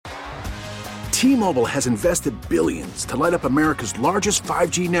T-Mobile has invested billions to light up America's largest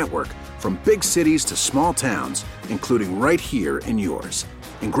 5G network, from big cities to small towns, including right here in yours.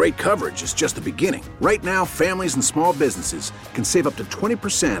 And great coverage is just the beginning. Right now, families and small businesses can save up to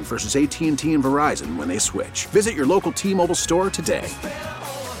 20% versus AT&T and Verizon when they switch. Visit your local T-Mobile store today.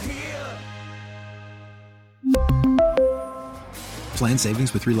 Plan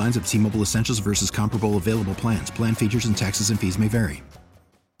savings with 3 lines of T-Mobile Essentials versus comparable available plans. Plan features and taxes and fees may vary.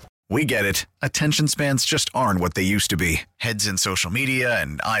 We get it. Attention spans just aren't what they used to be. Heads in social media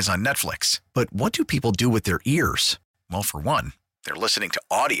and eyes on Netflix. But what do people do with their ears? Well, for one, they're listening to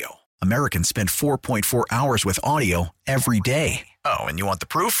audio. Americans spend 4.4 hours with audio every day. Oh, and you want the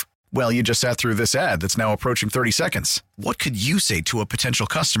proof? Well, you just sat through this ad that's now approaching 30 seconds. What could you say to a potential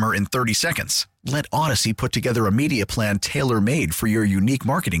customer in 30 seconds? Let Odyssey put together a media plan tailor-made for your unique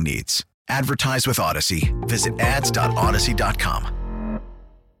marketing needs. Advertise with Odyssey. Visit ads.odyssey.com.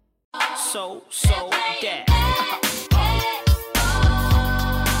 So that.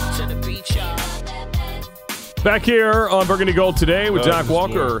 To the beach, y'all. Back here on Burgundy Gold today with Doc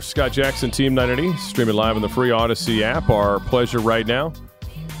Walker, Scott Jackson, Team 980, streaming live on the free Odyssey app. Our pleasure right now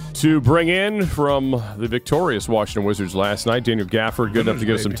to bring in from the victorious Washington Wizards last night, Daniel Gafford, good enough to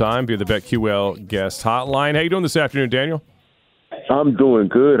give us some time via the BetQL guest hotline. How you doing this afternoon, Daniel? I'm doing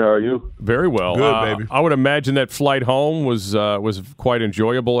good. How are you? Very well. Good, baby. I would imagine that flight home was quite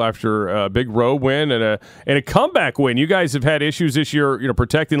enjoyable after a big road win and a comeback win. You guys have had issues this year,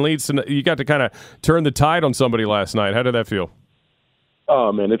 protecting leads. And you got to kind of turn the tide on somebody last night. How did that feel?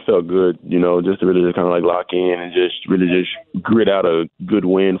 Oh, man, it felt good, just to really just kind of like lock in and just really just grit out a good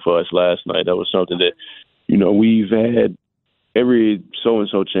win for us last night. That was something that, we've had every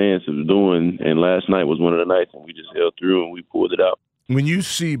so-and-so chance of doing, and last night was one of the nights, and we just held through and we pulled it out. When you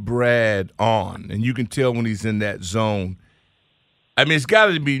see Brad on, and you can tell when he's in that zone, I mean, it's got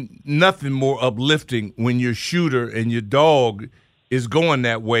to be nothing more uplifting when your shooter and your dog is going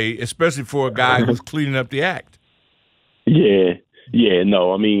that way, especially for a guy who's cleaning up the act. Yeah,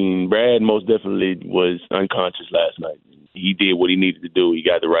 no, I mean, Brad most definitely was unconscious last night. He did what he needed to do. He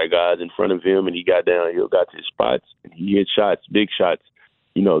got the right guys in front of him, and he got downhill, got to his spots, and he hit shots, big shots,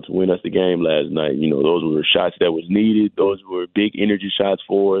 to win us the game last night. Those were shots that was needed. Those were big energy shots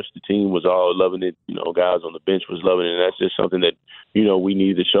for us. The team was all loving it. Guys on the bench was loving it, and that's just something that, we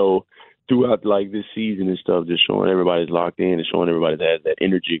need to show throughout, like, this season and stuff, just showing everybody's locked in and showing everybody that has that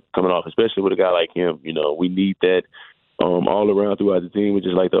energy coming off, especially with a guy like him. We need that. All around throughout the team, which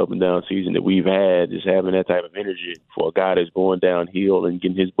is like the up and down season that we've had, just having that type of energy for a guy that's going downhill and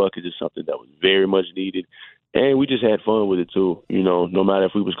getting his buckets is something that was very much needed. And we just had fun with it too. No matter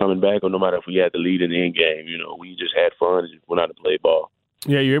if we was coming back or no matter if we had the lead in the end game, we just had fun and just went out and played ball.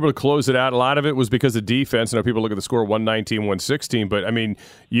 Yeah, you're able to close it out. A lot of it was because of defense. I know people look at the score 119, 116, but I mean,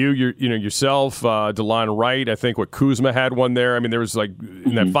 yourself, DeLon Wright. I think Kuzma had one there. I mean, there was like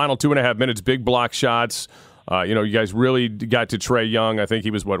in that final 2.5 minutes, big block shots. You guys really got to Trae Young. I think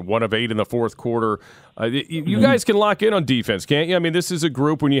he was, 1 of 8 in the fourth quarter. You guys can lock in on defense, can't you? I mean, this is a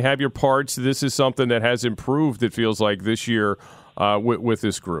group, when you have your parts, this is something that has improved, it feels like, this year with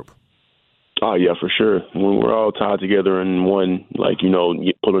this group. Oh, yeah, for sure. When we're all tied together in one,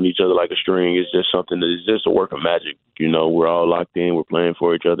 pulling each other like a string, it's just something that is just a work of magic. We're all locked in, we're playing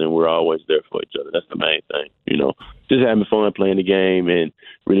for each other, and we're always there for each other. That's the main thing, Just having fun playing the game and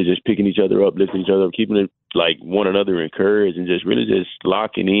really just picking each other up, lifting each other up, keeping it like one another encouraged, and just really just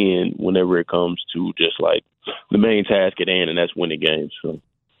locking in whenever it comes to just like the main task at hand, and that's winning games. So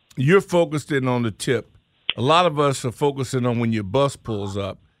you're focused in on the tip. A lot of us are focusing on when your bus pulls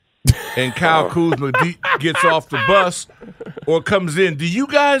up and Kyle Kuzma gets off the bus or comes in. Do you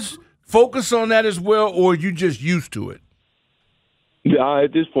guys focus on that as well, or are you just used to it? Yeah,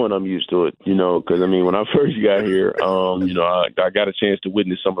 at this point, I'm used to it, because, I mean, when I first got here, I got a chance to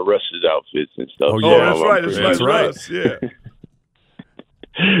witness some of Russ's outfits and stuff. Oh, yeah, that's right. Russ, yeah.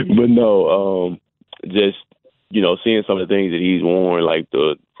 But no, just, seeing some of the things that he's worn, like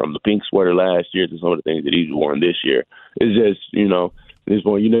from the pink sweater last year to some of the things that he's worn this year, it's just, at this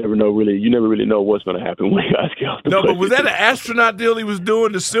point, you never really know what's going to happen when guys get off the plane. But was that an astronaut deal he was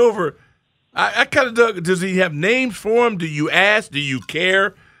doing, the silver? I kind of dug. Does he have names for them? Do you ask? Do you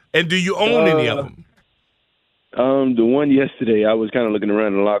care? And do you own any of them? The one yesterday, I was kind of looking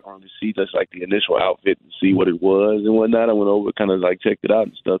around in the locker room to see just like the initial outfit and see what it was and whatnot. I went over, kind of like checked it out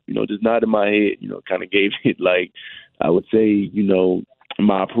and stuff. Just nodded my head. Kind of gave it like, I would say,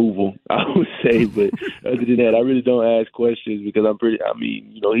 my approval, I would say. But other than that, I really don't ask questions because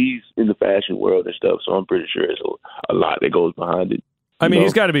he's in the fashion world and stuff, so I'm pretty sure it's a lot that goes behind it. I mean,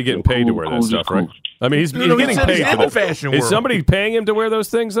 he's got to be getting paid to wear that stuff, right? I mean, he's getting he's paid. in the fashion world. Is somebody paying him to wear those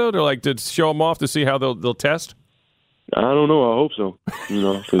things though? To show them off to see how they'll test? I don't know. I hope so.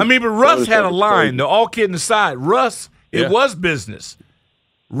 I mean, but Russ had a line. Though, all kidding aside, Russ, it was business.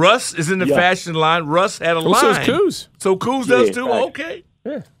 Russ is in the fashion line. Russ had a line. So is Kuz. So Kuz does too. Okay.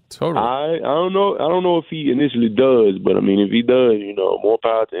 Yeah, totally. I don't know. I don't know if he initially does, but I mean, if he does, more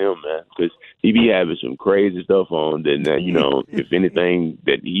power to him, man. Because he be having some crazy stuff on. Then if anything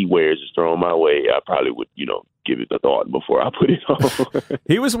that he wears is thrown my way, I probably would, give it a thought before I put it on.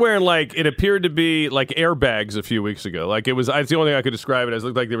 He was wearing it appeared to be like airbags a few weeks ago. Like it was. It's the only thing I could describe it as. It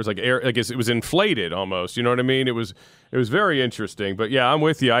looked like there was like air. I guess it was inflated almost. You know what I mean? It was very interesting. But yeah, I'm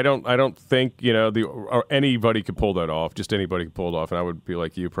with you. I don't think anybody could pull that off. Just anybody could pull it off, and I would be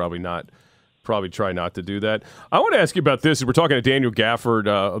like you, probably not. Probably try not to do that. I want to ask you about this. We're talking to Daniel Gafford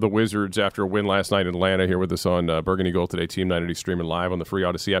of the Wizards after a win last night in Atlanta, here with us on Burgundy Gold Today, Team 980, streaming live on the free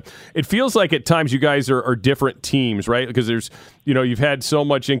Odyssey app. It feels like at times you guys are different teams, right? Because there's, you've had so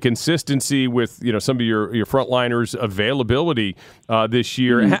much inconsistency with, some of your frontliners' availability this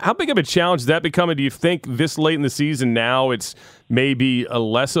year. Mm-hmm. How big of a challenge is that becoming? Do you think this late in the season now it's maybe a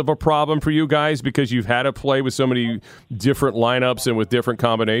less of a problem for you guys because you've had to play with so many different lineups and with different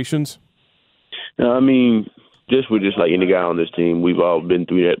combinations? I mean, just like any guy on this team, we've all been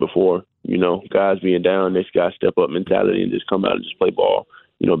through that before. Guys being down, next guy step up mentality and just come out and just play ball.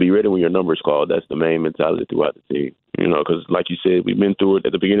 Be ready when your number is called. That's the main mentality throughout the team. Because like you said, we've been through it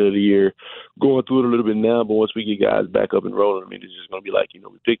at the beginning of the year, going through it a little bit now. But once we get guys back up and rolling, I mean, it's just going to be like,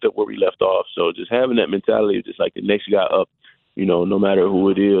 we picked up where we left off. So just having that mentality of just like the next guy up, no matter who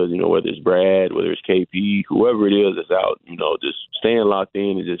it is, whether it's Brad, whether it's KP, whoever it is that's out, just staying locked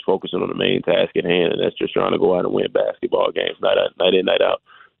in and just focusing on the main task at hand, and that's just trying to go out and win basketball games night in, night out.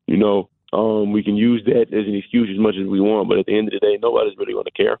 We can use that as an excuse as much as we want, but at the end of the day, nobody's really going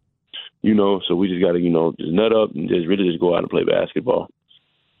to care. So we just got to, just nut up and just really just go out and play basketball.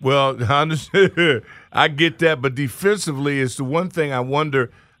 Well, I understand. I get that, but defensively, it's the one thing I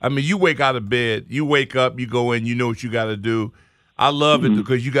wonder. I mean, you wake out of bed, you wake up, you go in, you know what you got to do. I love it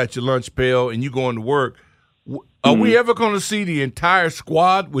because you got your lunch pail and you going to work. Are we ever going to see the entire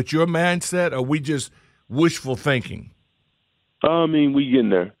squad with your mindset, or are we just wishful thinking? I mean, we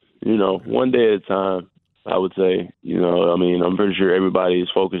getting there. One day at a time, I would say. I'm pretty sure everybody is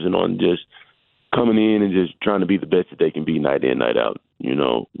focusing on just coming in and just trying to be the best that they can be night in, night out,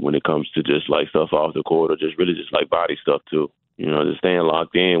 when it comes to just like stuff off the court or just really just like body stuff too. Just staying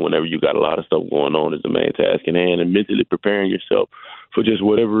locked in whenever you got a lot of stuff going on is the main task in hand, and mentally preparing yourself for just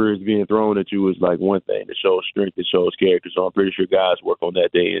whatever is being thrown at you is like one thing. It shows strength, it shows character. So I'm pretty sure guys work on that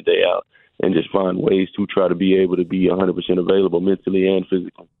day in, day out and just find ways to try to be able to be 100% available mentally and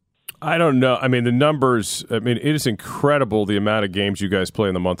physically. I don't know. I mean, the numbers, it is incredible the amount of games you guys play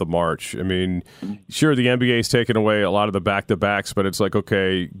in the month of March. I mean, sure, the NBA's taken away a lot of the back-to-backs, but it's like,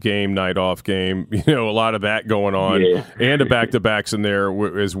 okay, game, night off, game, a lot of that going on, and the back-to-backs in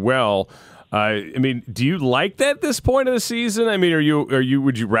there as well. I mean, do you like that at this point of the season? I mean,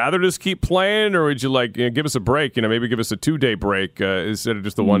 would you rather just keep playing, or would you give us a break, maybe give us a 2-day break instead of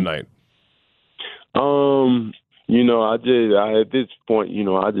just the one night? At this point,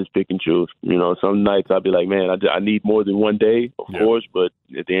 I just pick and choose. Some nights I'll be like, man, I need more than one day, of course, but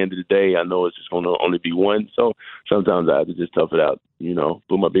at the end of the day, I know it's just going to only be one. So sometimes I have to just tough it out,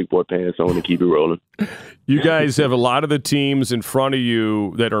 put my big boy pants on and keep it rolling. You guys have a lot of the teams in front of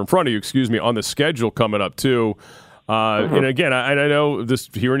you on the schedule coming up too. And again, I know this,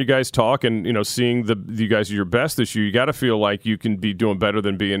 hearing you guys talk and, seeing you guys at your best this year, you got to feel like you can be doing better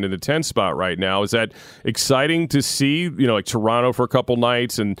than being in the 10 spot right now. Is that exciting to see, like Toronto for a couple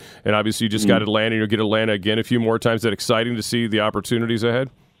nights and obviously you just got Atlanta, you'll get Atlanta again a few more times. Is that exciting to see the opportunities ahead?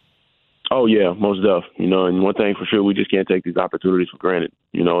 Oh, yeah, most def. And one thing for sure, we just can't take these opportunities for granted.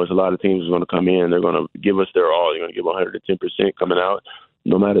 There's a lot of teams that's going to come in. They're going to give us their all. They're going to give 110% coming out.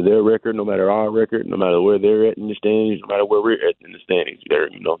 No matter their record, no matter our record, no matter where they're at in the standings, no matter where we're at in the standings, they're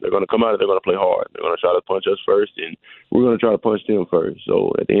going to come out and they're going to play hard. They're going to try to punch us first, and we're going to try to punch them first.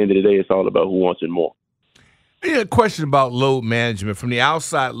 So at the end of the day, it's all about who wants it more. Yeah, a question about load management from the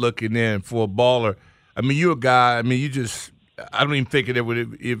outside looking in for a baller. I mean, you're a guy. I mean, I don't even think it would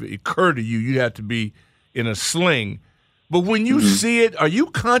occur to you. You'd have to be in a sling. But when you see it, are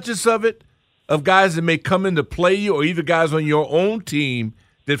you conscious of it? Of guys that may come in to play you, or either guys on your own team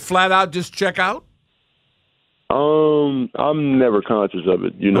that flat out just check out? I'm never conscious of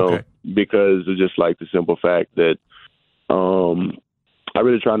it, because it's just like the simple fact that I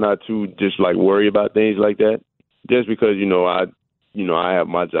really try not to just like worry about things like that. Just because, I have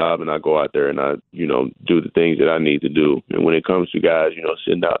my job and I go out there and I, do the things that I need to do. And when it comes to guys,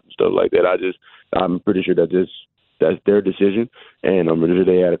 sitting out and stuff like that, I'm pretty sure that's their decision. And I'm pretty sure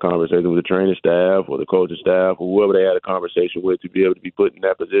they had a conversation with the training staff or the coaching staff or whoever they had a conversation with to be able to be put in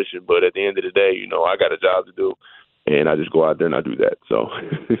that position. But at the end of the day, I got a job to do, and I just go out there and I do that. So.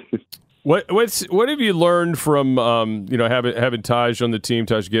 What have you learned from having Taj on the team,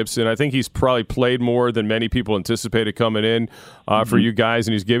 Taj Gibson? I think he's probably played more than many people anticipated coming in for you guys,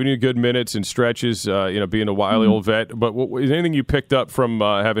 and he's giving you good minutes and stretches. Being a wily old vet. But is anything you picked up from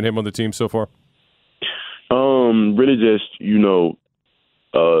having him on the team so far? Really just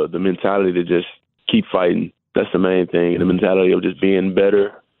the mentality to just keep fighting. That's the main thing. The mentality of just being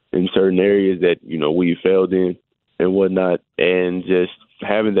better in certain areas that we failed in and whatnot, and just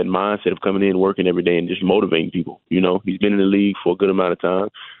having that mindset of coming in, working every day, and just motivating people. He's been in the league for a good amount of time,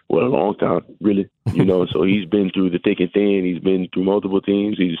 a long time, really. So he's been through the thick and thin. He's been through multiple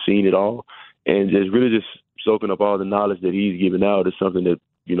teams. He's seen it all, and just really just soaking up all the knowledge that he's giving out is something that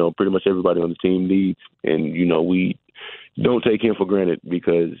pretty much everybody on the team needs. And we don't take him for granted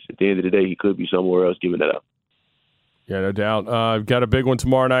because at the end of the day, he could be somewhere else giving that out. Yeah, no doubt. I've got a big one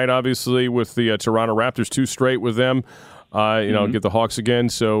tomorrow night, obviously, with the Toronto Raptors, 2 straight with them. Get the Hawks again.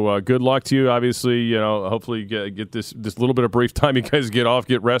 So good luck to you. Obviously, hopefully get this little bit of brief time. You guys get off,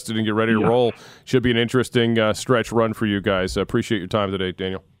 get rested, and get ready to roll. Should be an interesting stretch run for you guys. I appreciate your time today,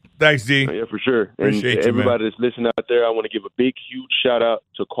 Daniel. Thanks, D. Yeah, for sure. Appreciate and everybody that's listening out there, I want to give a big, huge shout out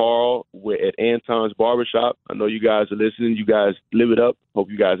to Carl at Anton's Barbershop. I know you guys are listening. You guys live it up.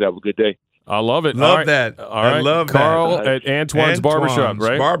 Hope you guys have a good day. I love it. Love that. All right. I love Carl that. at Antoine's Barbershop,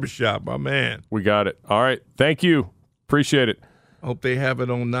 right? Barbershop, my man. We got it. All right. Thank you. Appreciate it. Hope they have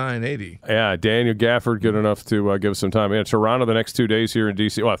it on 980. Yeah, Daniel Gafford, good enough to give us some time. Yeah, Toronto the next 2 days here in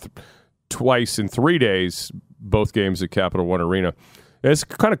D.C. Well, twice in 3 days, both games at Capital One Arena. It's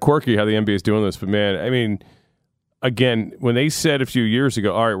kind of quirky how the NBA is doing this, but, man, I mean, again, when they said a few years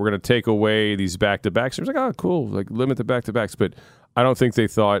ago, all right, we're going to take away these back-to-backs, it was like, oh, cool, like limit the back-to-backs. But I don't think they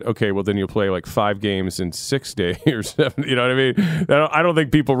thought, okay, well, then you'll play like 5 games in 6 days or 7. You know what I mean? I don't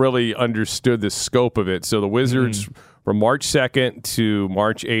think people really understood the scope of it. So the Wizards from March 2nd to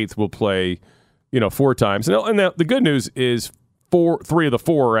March 8th will play, 4 times. And the good news is 3 of the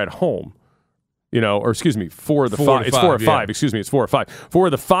 4 are at home. 4 of the 5. It's 4 or 5. Excuse me, it's 4 or 5. 4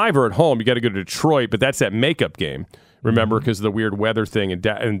 of the 5 are at home. You got to go to Detroit, but that's that makeup game. Remember, because of the weird weather thing in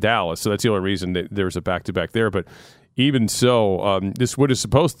Dallas. So that's the only reason that there's a back-to-back there. But even so, this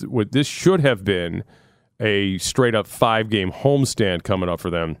should have been a straight-up 5-game homestand coming up for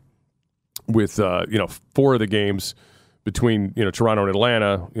them. With 4 of the games between Toronto and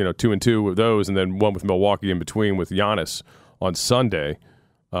Atlanta, 2 and 2 of those, and then 1 with Milwaukee in between with Giannis on Sunday.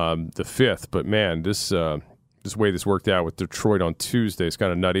 The 5th, but man, this way this worked out with Detroit on Tuesday is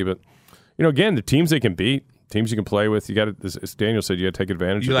kind of nutty. But again, the teams they can beat, teams you can play with, you got to. As Daniel said, you got to take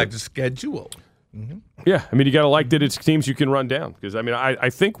advantage. You of like it. the schedule? Mm-hmm. Yeah, I mean, you got to like that it's teams you can run down because I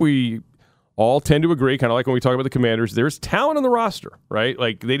think we all tend to agree, kind of like when we talk about the Commanders. There's talent on the roster, right?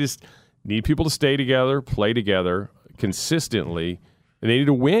 Like they just need people to stay together, play together consistently. And they need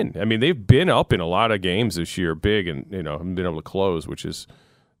to win. I mean, they've been up in a lot of games this year, big, and haven't been able to close, which is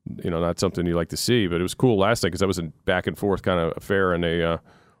not something you like to see. But it was cool last night because that was a back and forth kind of affair, and they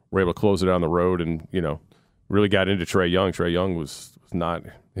were able to close it on the road and really got into Trae Young. Trae Young was not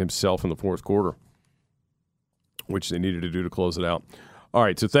himself in the fourth quarter, which they needed to do to close it out. All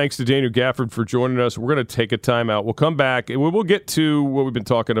right, so thanks to Daniel Gafford for joining us. We're going to take a timeout. We'll come back, and we'll get to what we've been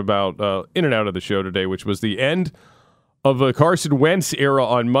talking about in and out of the show today, which was the end of the Carson Wentz era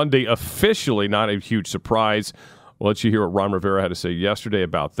on Monday, officially, not a huge surprise. We'll let you hear what Ron Rivera had to say yesterday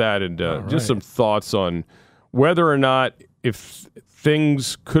about that, and just some thoughts on whether or not if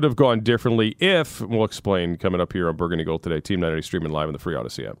things could have gone differently if, we'll explain coming up here on Burgundy Gold today. Team 980 streaming live on the free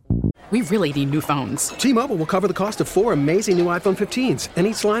Odyssey app. We really need new phones. T-Mobile will cover the cost of 4 amazing new iPhone 15s, and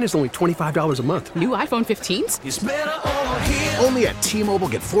each line is only $25 a month. New iPhone 15s? It's better over here. Only at T-Mobile,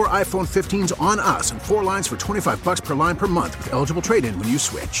 get 4 iPhone 15s on us and 4 lines for $25 per line per month with eligible trade-in when you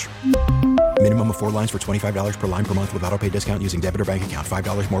switch. Minimum of 4 lines for $25 per line per month with autopay discount using debit or bank account.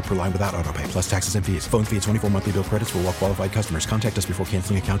 $5 more per line without autopay, plus taxes and fees. Phone fee at 24 monthly bill credits for well-qualified customers. Contact us before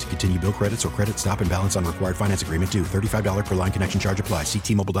canceling account to continue bill credits or credit stop and balance on required finance agreement due. $35 per line connection charge applies. See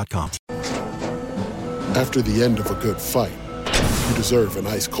T-Mobile.com. After the end of a good fight, you deserve an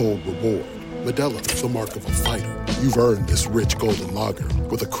ice-cold reward. Modelo is the mark of a fighter. You've earned this rich golden lager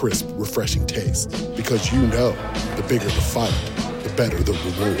with a crisp, refreshing taste. Because you know, the bigger the fight, the better the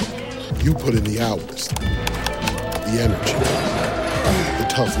reward. You put in the hours, the energy, the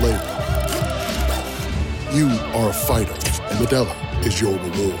tough labor. You are a fighter, and Modelo is your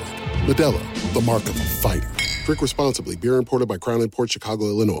reward. Modelo, the mark of a fighter. Drink responsibly. Beer imported by Crown Imports, Chicago,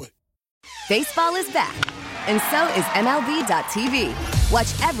 Illinois. Baseball is back, and so is MLB.tv.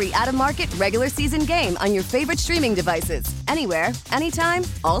 Watch every out-of-market regular season game on your favorite streaming devices, anywhere, anytime,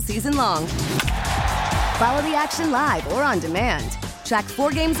 all season long. Follow the action live or on demand. Track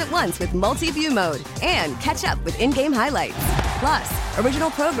 4 games at once with multi-view mode and catch up with in-game highlights. Plus,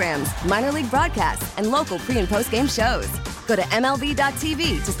 original programs, minor league broadcasts, and local pre- and post-game shows. Go to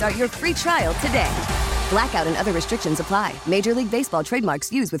MLB.tv to start your free trial today. Blackout and other restrictions apply. Major League Baseball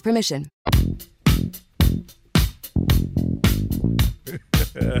trademarks used with permission.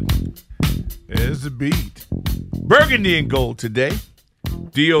 There's the beat. Burgundy and gold today.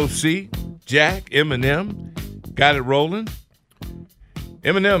 DOC, Jack, Eminem, got it rolling.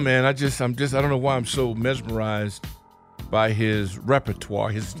 Eminem, man, I don't know why I'm so mesmerized by his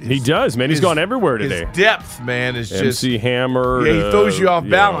repertoire. He does, man. He's gone everywhere today. His depth, man, is just MC Hammer. Yeah, he throws you off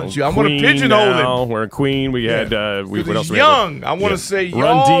balance. I want to pigeonhole him. We're a Queen. We had what else? He's young. I want to say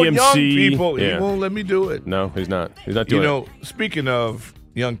Run DMC. Young people. Yeah. He won't let me do it. No, he's not. He's not doing it. Speaking of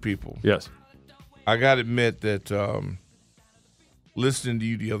young people, yes, I got to admit that listening to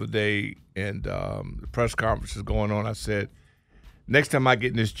you the other day and the press conference is going on, I said, next time I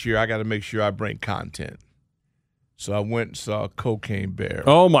get in this chair, I got to make sure I bring content. So I went and saw Cocaine Bear.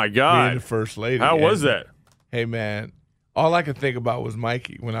 Oh, my God. The First Lady. How was that? Hey, man, all I could think about was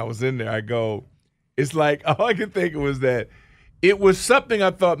Mikey. When I was in there, I go, it's like all I could think was that it was something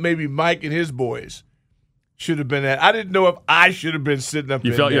I thought maybe Mike and his boys should have been at. I didn't know if I should have been sitting up there.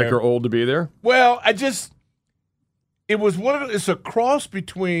 You felt like you're old to be there? Well, it was it's a cross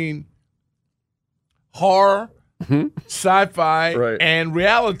between horror, sci-fi, and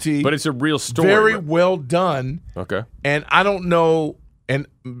reality. But it's a real story. Very well done. Okay. And I don't know, and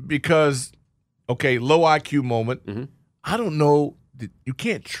because, low IQ moment, I don't know, you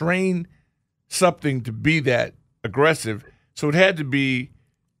can't train something to be that aggressive, so it had to be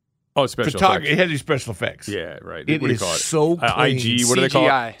special effects. It had to be special effects. Yeah, right. It what do you is call it? so clean. IG, what do they call it?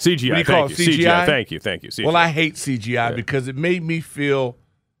 CGI. What do you call it? CGI? Thank you. CGI. Well, I hate CGI because it made me feel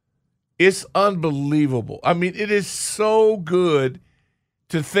it's unbelievable. I mean, it is so good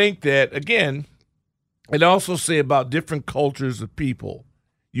to think that, again, and also say about different cultures of people.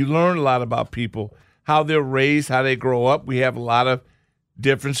 You learn a lot about people, how they're raised, how they grow up. We have a lot of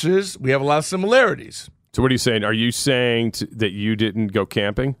differences. We have a lot of similarities. So what are you saying? Are you saying that you didn't go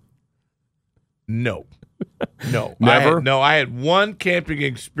camping? No. Never? I had one camping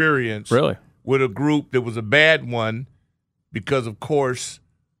experience. Really? With a group that was a bad one because, of course,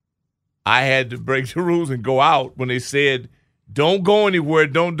 I had to break the rules and go out when they said, don't go anywhere,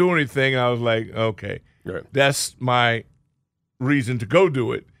 don't do anything. And I was like, okay, that's my reason to go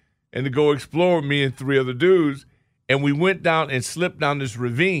do it and to go explore with me and 3 other dudes. And we went down and slipped down this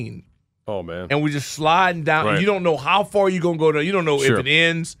ravine. Oh, man. And we just sliding down. Right. And you don't know how far you're going to go down. You don't know if it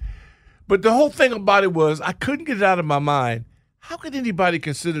ends. But the whole thing about it was I couldn't get it out of my mind. How could anybody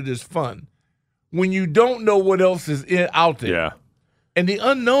consider this fun when you don't know what else is out there? Yeah. And the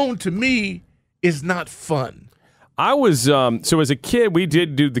unknown to me is not fun. I was so as a kid, we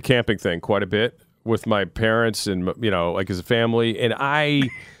did do the camping thing quite a bit with my parents and as a family, and I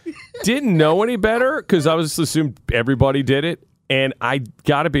didn't know any better because I was just assumed everybody did it. And I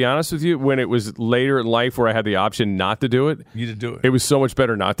got to be honest with you, when it was later in life where I had the option not to do it, you didn't do it. It was so much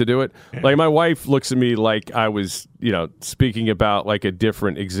better not to do it. Yeah. Like my wife looks at me like I was, speaking about like a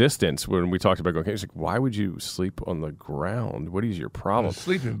different existence when we talked about going. She's like, "Why would you sleep on the ground? What is your problem?"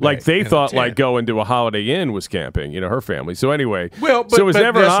 Sleeping bag like they thought, in a like tent. going to a Holiday Inn was camping. Her family. So anyway, but it was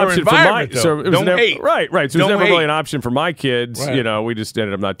never an that's her option for my. environment, though. So it was Don't never hate. right. So it was Don't never hate. really an option for my kids. Right. We just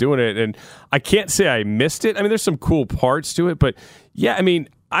ended up not doing it, and I can't say I missed it. I mean, there's some cool parts to it, but yeah, I mean.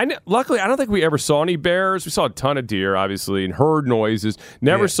 Luckily, I don't think we ever saw any bears. We saw a ton of deer, obviously, and heard noises.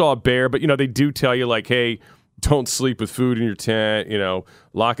 Never saw a bear, but, they do tell you, like, hey, don't sleep with food in your tent,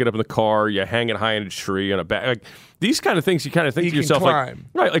 lock it up in the car, you hang it high in a tree on a bag. Like, these kind of things you kind of think to yourself, climb.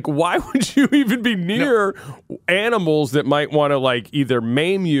 like why would you even be near animals that might want to, like, either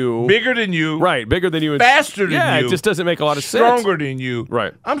maim you. Bigger than you. Right, bigger than you. Faster than you. Yeah, it just doesn't make a lot of sense. Stronger than you.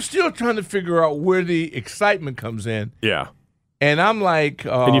 Right. I'm still trying to figure out where the excitement comes in. Yeah. And I'm like...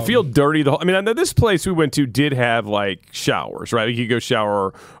 and you feel dirty. This place we went to did have, like, showers, right? You could go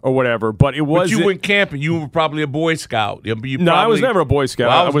shower or whatever, but it was... But you went camping. You were probably a Boy Scout. No, I was never a Boy Scout.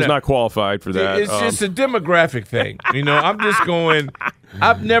 Well, I was not qualified for that. It's just a demographic thing. I'm just going...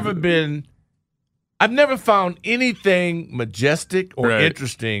 I've never found anything majestic or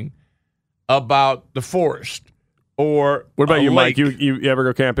interesting about the forest or What about a you, Mike? lake. You ever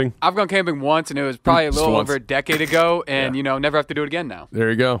go camping? I've gone camping once, and it was probably a Just little once. over a decade ago, and, never have to do it again now. There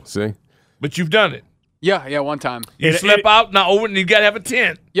you go. See? But you've done it. Yeah, one time. You slept out, now over, and you got to have a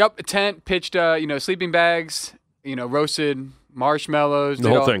tent. Yep, a tent, pitched, sleeping bags, roasted marshmallows. The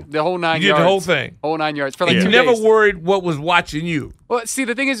whole thing. The whole 9 You yards. did the whole thing. Whole 9 yards. For like And 2 you never days. worried what was watching you. Well, see,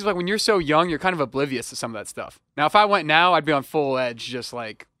 the thing is, like, when you're so young, you're kind of oblivious to some of that stuff. Now, if I went now, I'd be on full edge, just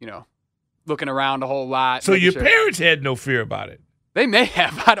like, looking around a whole lot. So making your sure. parents had no fear about it. They may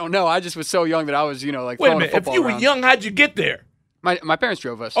have. I don't know. I just was so young that I was, like, Wait a throwing minute. a If football you were around. young, how'd you get there? My parents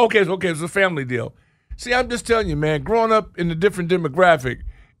drove us. Okay, it's a family deal. See, I'm just telling you, man, growing up in a different demographic,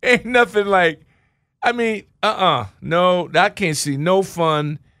 ain't nothing like, no, I can't see no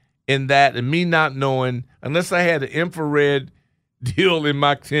fun in that, and me not knowing, unless I had an infrared deal in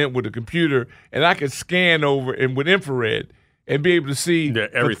my tent with a computer, and I could scan over and with infrared and be able to see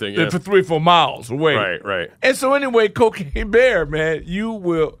everything for 3 or 4 miles away. Right. And so anyway, Cocaine Bear, man, you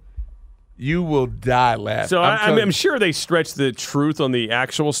will die laughing. So telling I'm you. sure they stretched the truth on the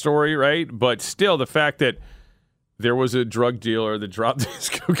actual story, right? But still, the fact that there was a drug dealer that dropped his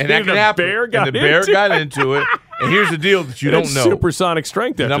cocaine And that could happen. bear got and the bear into got it. into it. And here's the deal that you don't It's know. Supersonic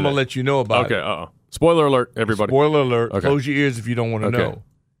strength. And after I'm going to that. let you know about Okay. it. Spoiler alert, everybody. Spoiler alert. Okay. Close your ears if you don't want to Okay. know.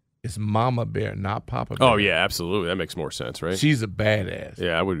 It's Mama Bear, not Papa Bear. Oh yeah, absolutely. That makes more sense, right? She's a badass.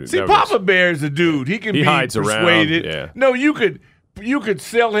 Yeah, I would. See, that would- Papa Bear is a dude. He can He be hides around, persuaded. yeah. No, you could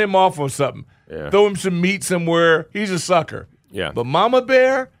sell him off on something. Yeah. Throw him some meat somewhere. He's a sucker. Yeah. But Mama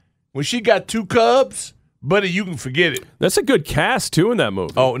Bear, when she got 2 cubs, buddy, you can forget it. That's a good cast too in that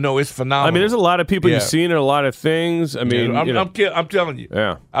movie. Oh no, it's phenomenal. I mean, there's a lot of people Yeah. you've seen in a lot of things. I mean, I'm telling you.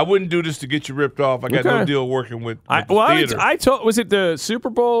 Yeah. I wouldn't do this to get you ripped off. I got no Okay. deal working with the I theater. told. Was it the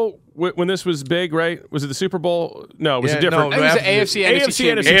Super Bowl when this was big? Right? Was it the Super Bowl? No, it was Yeah, a different. no, It was after the AFC NFC NFC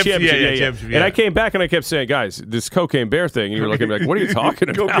Championship. Championship. championship, And I yeah. came back and I kept saying, guys, this Cocaine Bear thing. And you were looking at me like, what are you talking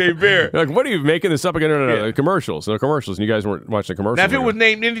about? Cocaine Bear. You're like, what are you making this up again? No, Yeah. the commercials. No commercials. And you guys weren't watching the commercials. Now, if it was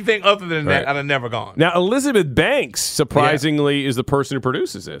named anything other than that, Right. I'd have never gone. Now, Elizabeth Banks, surprisingly, is the person who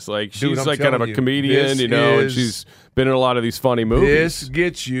produces this. Like, Dude, she's I'm like kind of telling a you, comedian, this and is- she's been in a lot of these funny movies. This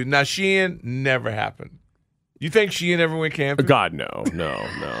gets you. Now, Sheehan never happened. You think Sheehan ever went camping? God, no.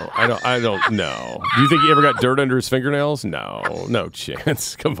 I don't know. Do you think he ever got dirt under his fingernails? No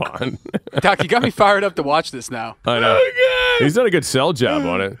chance. Come on. Doc, you got me fired up to watch this now. I know. Oh, God. He's done a good sell job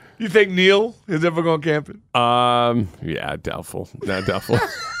on it. You think Neil has ever gone camping? Yeah, doubtful. Not doubtful.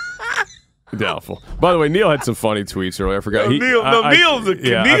 Doubtful. By the way, Neil had some funny tweets earlier. I forgot. Neil's a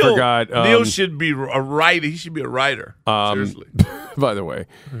yeah, Neil. I forgot. Neil should be a writer. He should be a writer. Seriously. By the way,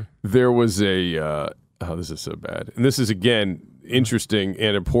 there was a. This is so bad. And this is, again, interesting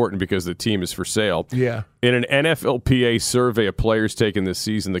and important because the team is for sale. Yeah. In an NFLPA survey of players taken this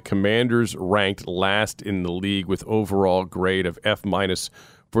season, the Commanders ranked last in the league with overall grade of F-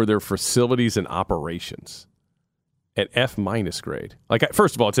 for their facilities and operations. An F- grade. Like,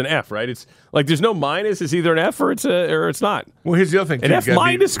 first of all, it's an F, right? It's like there's no minus. It's either an F or it's not. Well, here's the other thing. An too, F- you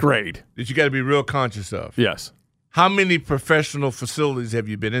gotta be- grade. that you got to be real conscious of. Yes. How many professional facilities have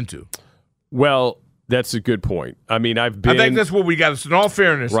you been into? Well, that's a good point. I mean, I've been. I think that's what we got to. In all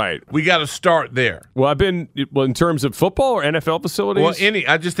fairness, Right. We got to start there. Well, I've been. Well, in terms of football or NFL facilities. Well,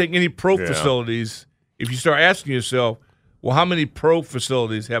 I just think any pro Yeah. facilities. If you start asking yourself, well, how many pro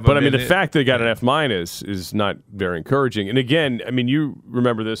facilities have? But I mean, been the in? fact they got an F- is not very encouraging. And again, I mean, you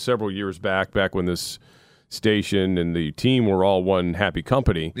remember this several years back when this station and the team were all one happy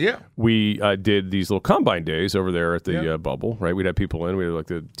company. Yeah. We did these little combine days over there at the bubble, right? We'd have people in. We had like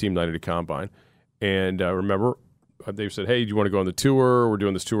the team night at a combine. And remember, they said, hey, do you want to go on the tour? We're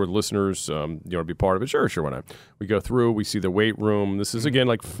doing this tour with listeners. You want to be part of it? Sure, why not? We go through. We see the weight room. This is, again,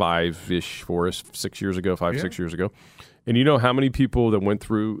 like 5-ish for us, 6 years ago, 6 years ago. And you know how many people that went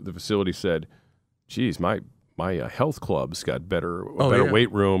through the facility said, geez, my health club's got better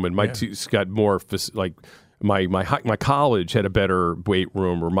weight room, and my team's got more like my college had a better weight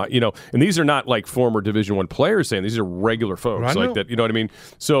room, or and these are not like former Division I players saying, these are regular folks like that. You know what I mean?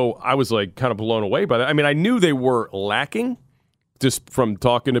 So I was like kind of blown away by that. I mean, I knew they were lacking just from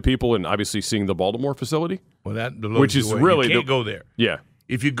talking to people and obviously seeing the Baltimore facility. Well, which is really you can't go there. Yeah.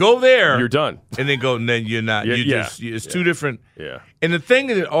 If you go there, you're done, and then you're not. It's two different. Yeah. And the thing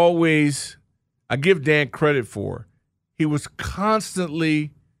that always I give Dan credit for, he was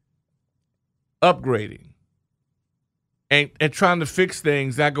constantly upgrading and trying to fix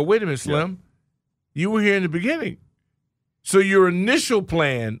things. I go, wait a minute, Slim, you were here in the beginning, so your initial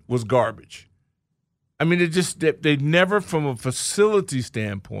plan was garbage. I mean, they never, from a facility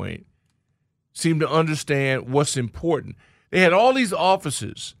standpoint, seemed to understand what's important. They had all these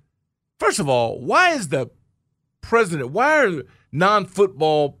offices. First of all, why is the president? Why are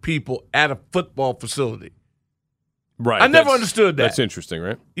non-football people at a football facility? Right. I never understood that. That's interesting,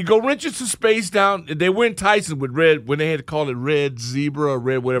 right? You go rent you some space down. They were in Tyson with red when they had to call it Red Zebra or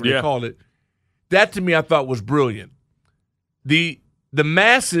Red whatever they called it. That to me I thought was brilliant. The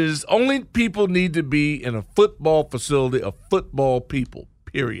masses, only people need to be in a football facility of football people,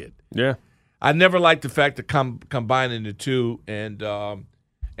 period. Yeah. I never liked the fact that combining the two, and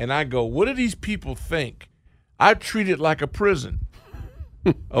I go, what do these people think? I treat it like a prison,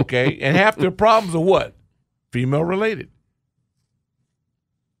 okay? And half their problems are what? Female related.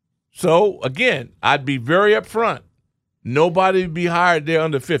 So, again, I'd be very upfront. Nobody would be hired there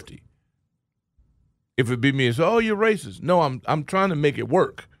under 50. If it be me, it's, oh, you're racist. No, I'm trying to make it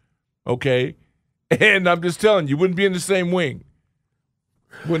work, okay? And I'm just telling you, wouldn't be in the same wing.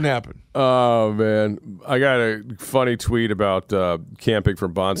 Wouldn't happen. Oh, man. I got a funny tweet about camping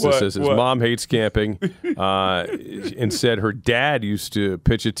from Bonsa. Says his mom hates camping and said her dad used to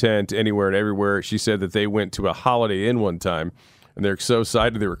pitch a tent anywhere and everywhere. She said that they went to a Holiday Inn one time, and they're so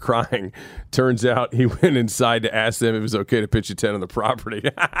excited they were crying. Turns out he went inside to ask them if it was okay to pitch a tent on the property.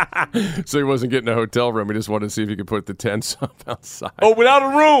 So he wasn't getting a hotel room. He just wanted to see if he could put the tents up outside. Oh, without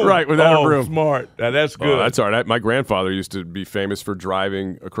a room? Right, without a room. Smart. Now, that's good. That's all right. My grandfather used to be famous for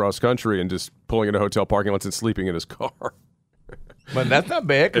driving across country and just pulling into hotel parking lots and sleeping in his car. But that's not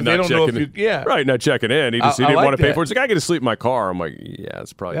bad because they don't know if you – yeah. Right, not checking in. He didn't want to pay for it. He's like, I get to sleep in my car. I'm like, yeah,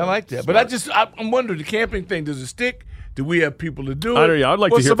 it's probably I like that. smart. But I'm wondering, the camping thing, does it stick? Do we have people to do it? I don't know. I'd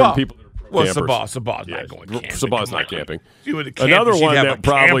like to hear from people that are pro-campers. Sabah's not going camping. Sabah's not camping. Another one that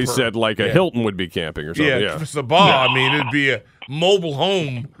probably said like a Hilton would be camping or something. Yeah, for Sabah, I mean, it'd be a mobile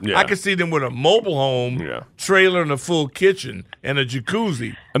home. Yeah. I could see them with a mobile home, trailer and a full kitchen, and a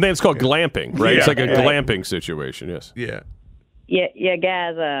jacuzzi. And then it's called glamping, right? Yeah. It's like a glamping situation, yes. Yeah. Yeah,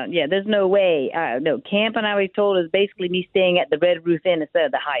 guys. There's no way. No, camping, I was told, is basically me staying at the Red Roof Inn instead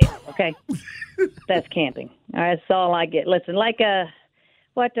of the Hyatt. Okay, that's camping. All right, that's all I get. Listen, like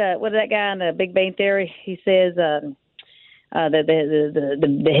what did that guy in the Big Bang Theory? He says the head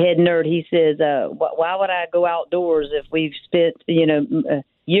nerd. He says, why would I go outdoors if we've spent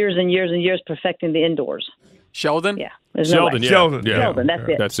years and years and years perfecting the indoors? Sheldon? Yeah. Sheldon. Sheldon. That's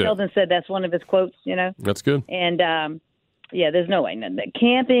it. That's it. Sheldon said that's one of his quotes. That's good. And. Yeah, there's no way.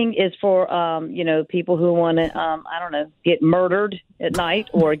 Camping is for, people who want to, get murdered at night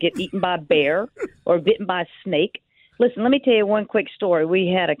or get eaten by a bear or bitten by a snake. Listen, let me tell you one quick story. We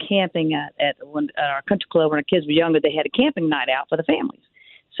had a camping at our country club when our kids were younger. They had a camping night out for the families.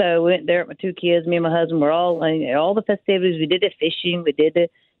 So we went there with my two kids. Me and my husband were all the festivities. We did the fishing. We did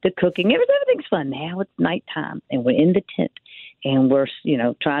the cooking. Everything's fun. Now it's nighttime, and we're in the tent, and we're,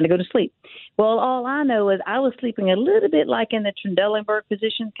 trying to go to sleep. Well, all I know is I was sleeping a little bit like in the Trendelenburg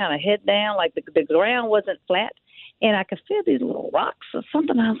position, kind of head down, like the ground wasn't flat, and I could feel these little rocks or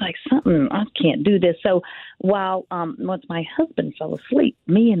something. I was like, I can't do this. So while once my husband fell asleep,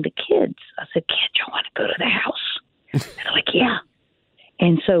 me and the kids, I said, kids, you want to go to the house? And they're like, yeah.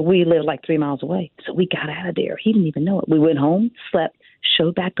 And so we lived like 3 miles away. So we got out of there. He didn't even know it. We went home, slept,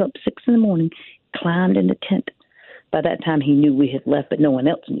 showed back up 6 a.m, climbed in the tent. By that time, he knew we had left, but no one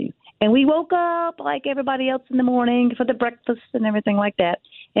else knew. And we woke up like everybody else in the morning for the breakfast and everything like that.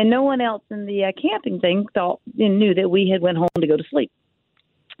 And no one else in the camping thing knew that we had went home to go to sleep.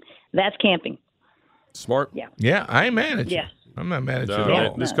 That's camping. Smart. Yeah. Yeah, I ain't mad at you. Yeah. I'm not mad at you at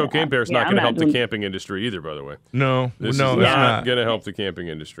all. This cocaine bear is not going to help the camping industry either, by the way. No, This no, is it's not going to help the camping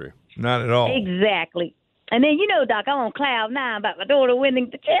industry. Not at all. Exactly. And then, Doc, I'm on cloud 9 about my daughter winning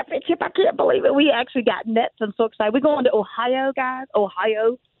the championship. I can't believe it. We actually got nets. I'm so excited. We're going to Ohio, guys.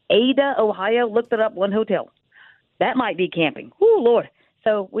 Ada, Ohio. Looked it up, one hotel. That might be camping. Oh, Lord.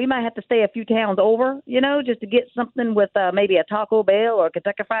 So we might have to stay a few towns over, just to get something with maybe a Taco Bell or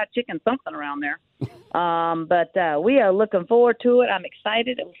Kentucky Fried Chicken, something around there. But we are looking forward to it. I'm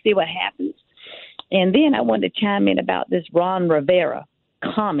excited. We'll see what happens. And then I wanted to chime in about this Ron Rivera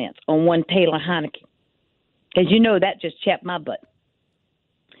comments on one Taylor Heineke. Because that just chapped my butt.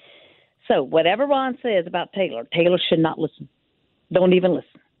 So whatever Ron says about Taylor should not listen. Don't even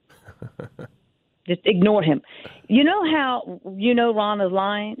listen. Just ignore him. You know how Ron is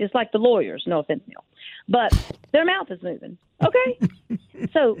lying? It's like the lawyers, no offense, Neil. But their mouth is moving. Okay?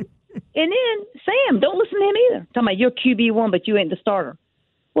 So, and then Sam, don't listen to him either. Talking about you're QB1, but you ain't the starter.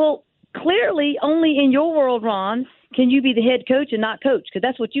 Well, clearly only in your world, Ron, can you be the head coach and not coach, because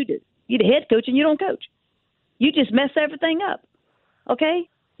that's what you do. You're the head coach and you don't coach. You just mess everything up, okay?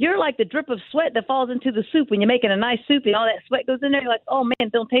 You're like the drip of sweat that falls into the soup when you're making a nice soup and all that sweat goes in there. You're like, oh, man,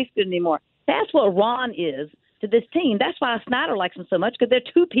 it don't taste good anymore. That's what Ron is to this team. That's why Snyder likes him so much, because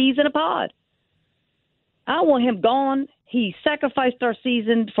they're two peas in a pod. I want him gone. He sacrificed our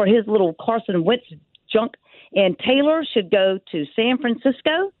season for his little Carson Wentz junk. And Taylor should go to San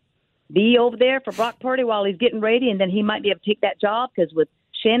Francisco, be over there for Brock Purdy while he's getting ready, and then he might be able to take that job because with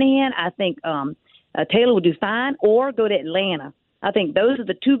Shanahan, I think Taylor would do fine, or go to Atlanta. I think those are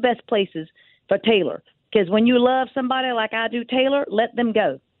the two best places for Taylor because when you love somebody like I do Taylor, let them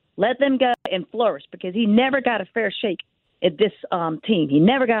go. Let them go and flourish because he never got a fair shake at this team. He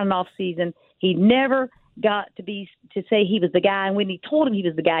never got an off season. He never got to say he was the guy, and when he told him he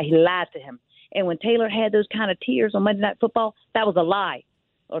was the guy, he lied to him. And when Taylor had those kind of tears on Monday Night Football, that was a lie.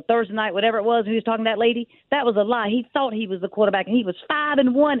 Or Thursday night, whatever it was, he was talking to that lady, that was a lie. He thought he was the quarterback, and he was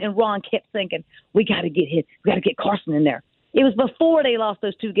 5-1, and Ron kept thinking, we got to get him. We got to get Carson in there. It was before they lost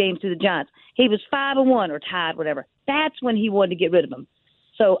those 2 games to the Giants. He was 5-1 or tied, whatever. That's when he wanted to get rid of him.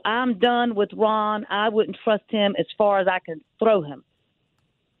 So I'm done with Ron. I wouldn't trust him as far as I can throw him.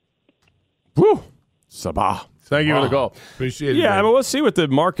 Whew. Sabah. Thank you for the call. Appreciate it. Yeah, man. I mean, we'll see what the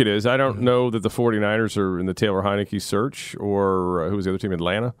market is. I don't know that the 49ers are in the Taylor Heineke search or who was the other team,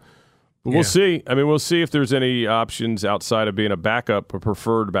 Atlanta. But we'll see. I mean, we'll see if there's any options outside of being a backup, a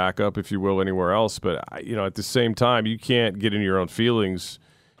preferred backup, if you will, anywhere else. But, at the same time, you can't get into your own feelings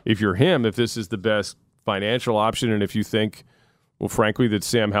if you're him, if this is the best financial option and if you think, well, frankly, that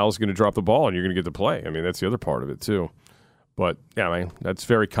Sam Howell's going to drop the ball and you're going to get to play. I mean, that's the other part of it, too. But, yeah, I mean, that's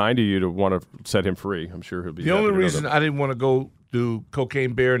very kind of you to want to set him free. I'm sure he'll be The only reason I didn't want to go do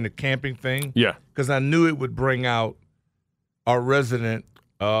Cocaine Bear and the camping thing, because I knew it would bring out our resident,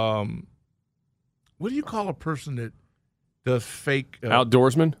 what do you call a person that does fake?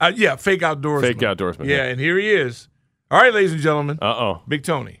 Outdoorsman? Fake outdoorsman. Fake outdoorsman. Yeah, and here he is. All right, ladies and gentlemen. Uh-oh. Big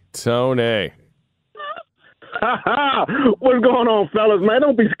Tony. Tony. What's going on, fellas? Man,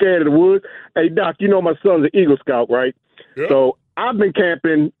 don't be scared of the woods. Hey, Doc, you know my son's an Eagle Scout, right? Yeah. So I've been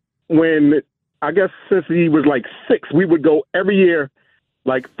camping I guess since he was like 6. We would go every year,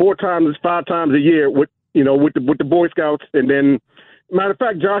 like 5 times a year with the Boy Scouts. And then, matter of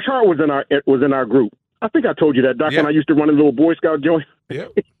fact, Josh Hart was in our group. I think I told you that, Doc, when I used to run a little Boy Scout joint. Yeah.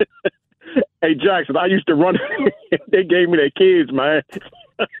 Hey, Jackson, I used to run. They gave me their kids, man.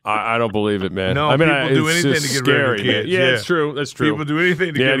 I don't believe it, man. No, I mean, people do it's anything just to get rid of scary, the kids. man. Yeah, it's true. That's true. People do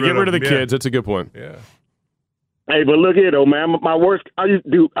anything to get rid of the them. kids. That's a good point. Yeah. Hey, but look here, though, man. My worst, I used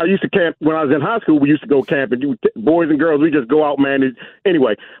to camp when I was in high school. We used to go camping. Boys and girls, we just go out, man.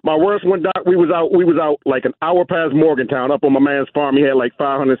 Anyway, my worst one, Doc, we was out like an hour past Morgantown up on my man's farm. He had like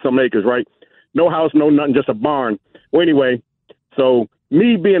 500 some acres, right? No house, no nothing, just a barn. Well, anyway, so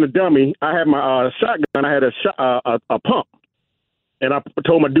me being a dummy, I had my shotgun. I had a pump. And I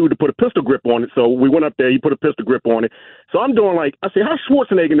told my dude to put a pistol grip on it. So we went up there. He put a pistol grip on it. So I'm doing I said, how's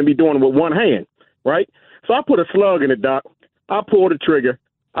Schwarzenegger going to be doing it with one hand, right? So I put a slug in it, Doc. I pulled the trigger.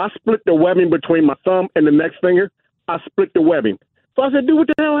 I split the webbing between my thumb and the next finger. I split the webbing. So I said, dude, what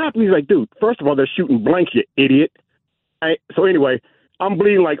the hell happened? He's like, dude, first of all, they're shooting blanks, you idiot. So anyway, I'm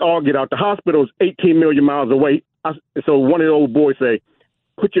bleeding like all get out. The hospital's 18 million miles away. So one of the old boys say,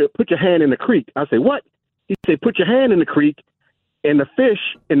 put your hand in the creek. I say, what? He said, put your hand in the creek, and the fish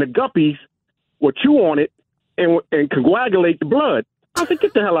and the guppies will chew on it and coagulate the blood. I said,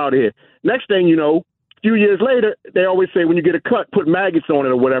 get the hell out of here. Next thing you know, a few years later, they always say when you get a cut, put maggots on it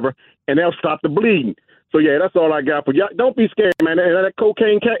or whatever, and they'll stop the bleeding. So, yeah, that's all I got for you. Don't be scared, man. That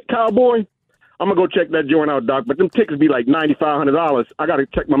cocaine cowboy, I'm going to go check that joint out, Doc. But them tickets be like $9,500. I got to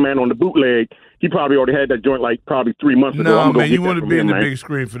check my man on the bootleg. He probably already had that joint like probably 3 months ago. No, man, you want to be in the big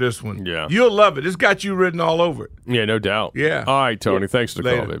screen for this one. Yeah. You'll love it. It's got you written all over it. Yeah, no doubt. Yeah. All right, Tony. Thanks for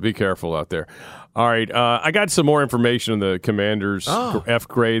the call, man. Be careful out there. All right. I got some more information on the Commanders' F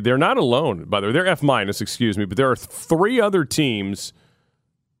grade. They're not alone, by the way. They're F-, excuse me. But there are 3 other teams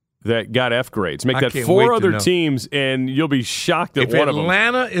that got F grades. Make that 4 other teams, and you'll be shocked at one of them. If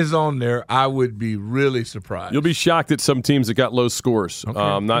Atlanta is on there, I would be really surprised. You'll be shocked at some teams that got low scores.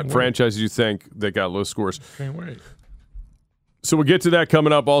 Not franchises you think that got low scores. Can't wait. So we'll get to that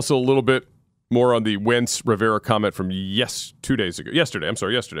coming up. Also, a little bit more on the Wentz Rivera comment from yesterday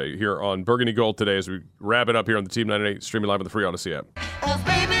here on Burgundy Gold today as we wrap it up here on the Team 98 streaming live on the free Odyssey app.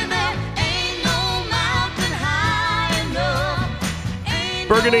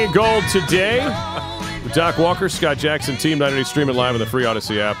 Burgundy and Gold today with Doc Walker, Scott Jackson, Team 98 streaming live on the free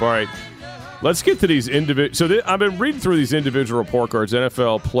Odyssey app. All right, let's get to these individual. So I've been reading through these individual report cards,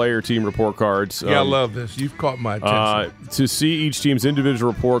 NFL player team report cards. Yeah, I love this. You've caught my attention. To see each team's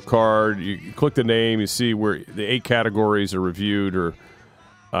individual report card, you click the name, you see where the 8 categories are reviewed.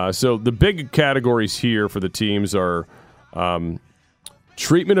 So the big categories here for the teams are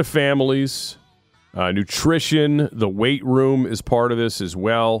treatment of families. Nutrition, the weight room is part of this as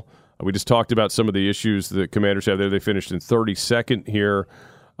well. We just talked about some of the issues the Commanders have there. They finished in 32nd here.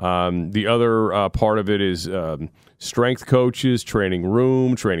 The other part of it is strength coaches, training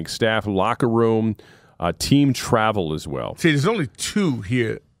room, training staff, locker room, team travel as well. See, there's only 2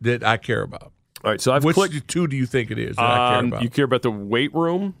 here that I care about. All right, so I've Which clicked. 2 do you think it is that I care about? You care about the weight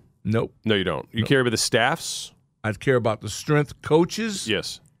room? Nope. No, you don't. You care about the staffs? I care about the strength coaches.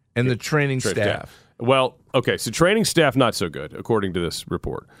 Yes. And the training staff. Well, okay, so training staff not so good, according to this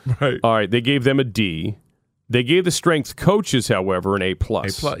report. Right. All right, they gave them a D. They gave the strength coaches, however, an A+.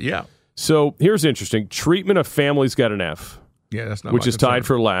 Yeah. So here's interesting. Treatment of families got an F. Yeah, that's not which my is tied concern.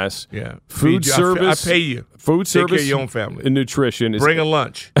 for last. Yeah. Food Feed you. service. I pay you. Food Take service. care of your own family. And nutrition. Bring a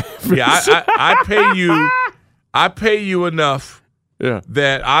lunch. Yeah, I pay you. I pay you enough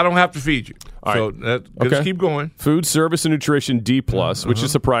that I don't have to feed you. All so right. Just keep going. Food service and nutrition D+, which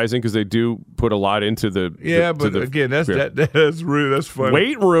is surprising because they do put a lot into the. Again, that's funny.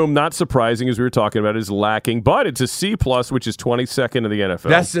 Weight room, not surprising as we were talking about, is lacking, but it's a C+, which is 22nd in the NFL.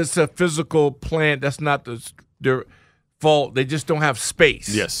 That's just a physical plant. That's not their fault. They just don't have space.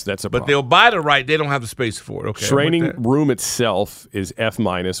 Yes, that's a But problem. they'll buy the right. They don't have the space for it. Okay. Training room itself is F-,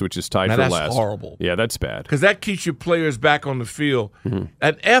 which is tied Now, for that's last. horrible. Yeah, that's bad. Because that keeps your players back on the field. An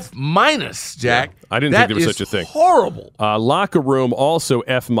F-, Jack. I didn't think there was such a thing. Horrible. Locker room also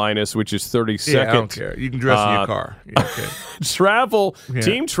F-, which is 32nd. Yeah, I don't care. You can dress in your car. Yeah, okay. Travel, Yeah.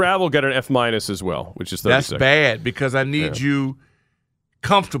 team travel got an F- as well, which is 32nd. That's bad because I need you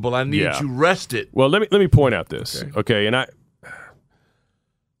comfortable. I need you rested. Well, let me point out this, okay? And I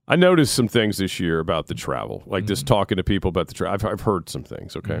noticed some things this year about the travel, like just talking to people about the travel. I've heard some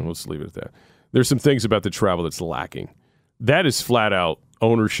things, okay? Let's leave it at that. There's some things about the travel that's lacking. That is flat out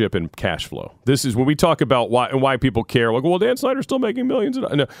ownership and cash flow. This is when we talk about why people care. Like, well, Dan Snyder's still making millions.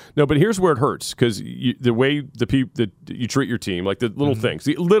 No, but here's where it hurts because the way that you treat your team, like the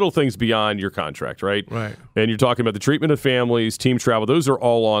little things beyond your contract, right? Right. And you're talking about the treatment of families, team travel. Those are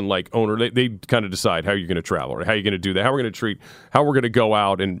all on like owner. They kind of decide how you're going to travel or how you're going to do that, how we're going to treat, how we're going to go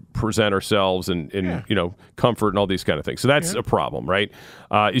out and present ourselves and comfort and all these kind of things. So that's a problem, right?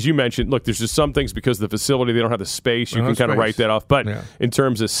 As you mentioned, look, there's just some things because of the facility, they don't have the space. You can kind of write that off. But in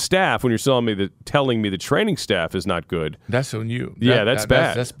terms of staff, when you're telling me the training staff is not good, that's on you. That's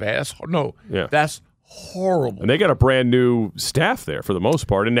bad. That's bad. That's horrible. And they got a brand new staff there for the most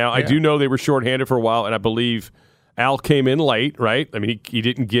part. And now I do know they were shorthanded for a while, and I believe Al came in late, right? I mean, he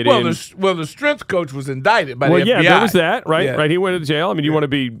didn't get in. The strength coach was indicted by the FBI. Yeah, there was that, right? Yeah. Right, he went to jail. I mean, you want to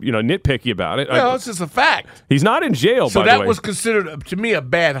be nitpicky about it. Well, it's just a fact. He's not in jail, So by the way. that was considered, to me, a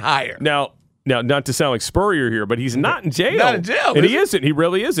bad hire. Now, not to sound like Spurrier here, but he's not in jail. Not in jail, And is he he? isn't. He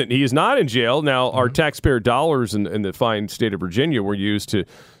really isn't. He is not in jail. Now, our taxpayer dollars in the fine state of Virginia were used to,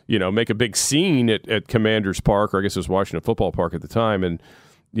 make a big scene at Commanders Park, or I guess it was Washington Football Park at the time, and,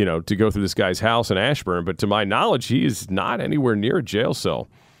 to go through this guy's house in Ashburn. But to my knowledge, he is not anywhere near a jail cell.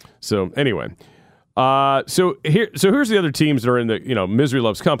 So, anyway. So here's the other teams that are in the, misery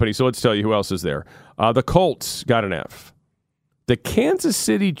loves company. So let's tell you who else is there. The Colts got an F. The Kansas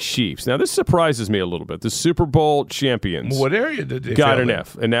City Chiefs. Now, this surprises me a little bit. The Super Bowl champions. What area did they got fail an in?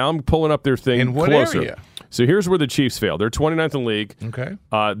 F. And now I'm pulling up their thing In what closer. area? So here's where the Chiefs failed. They're 29th in the league. Okay.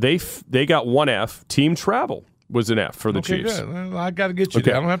 They got one F. Team travel was an F for the Chiefs. Good. Well, I got to get you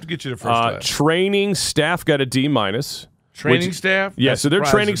there. I don't have to get you to first class. Training staff got a D-. Training staff? Yeah, That so their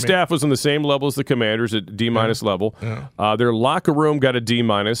surprises training me. staff was on the same level as the Commanders at D- level. Yeah. Their locker room got a D-,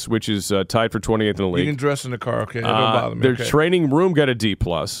 which is tied for 28th in the league. You can dress in the car, okay? That don't bother me. Their Okay. training room got a D+.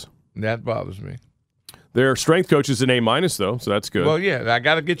 That bothers me. Their strength coach is an A-, though, so that's good. Well, yeah, I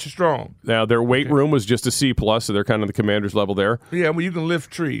got to get you strong. Now, their weight room was just a C+, so they're kind of the Commander's level there. Yeah, well, you can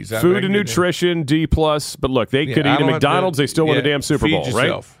lift trees. Food and nutrition, D+. But look, they could I eat at don't have McDonald's. to- They still won a yeah, damn Super feed Bowl,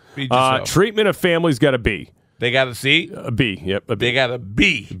 yourself. right? Feed yourself. Treatment of families got a B. They got a C? A B, yep. A B. They got a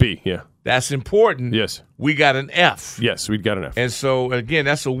B. B, yeah. That's important. Yes. We got an F. Yes, we'd got an F. And so, again,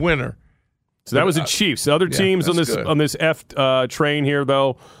 that's a winner. So that was the Chiefs. The other teams on that's this good. on this F train here,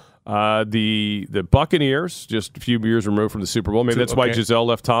 though, the Buccaneers, just a few years removed from the Super Bowl. Maybe that's why Okay. Giselle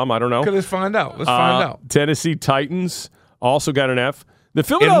left Tom. I don't know. Okay, let's find out. Let's find out. Tennessee Titans also got an F. The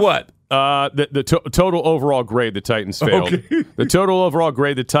Philadelphia, In what? The total overall grade, the Titans failed. Okay. The total overall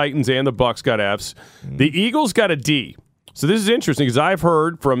grade, the Titans and the Bucs got Fs. The Eagles got a D. So this is interesting because I've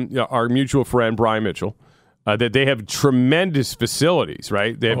heard from our mutual friend Brian Mitchell that they have tremendous facilities.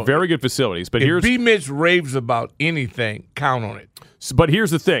 Right? They have very good facilities. But If B. Mitch raves about anything, count on it. But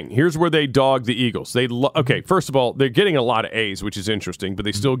here's the thing. Here's where they dog the Eagles. Okay, first of all, they're getting a lot of A's, which is interesting, but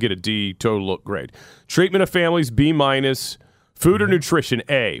they still get a D total grade. Treatment of families, B-. Food or nutrition,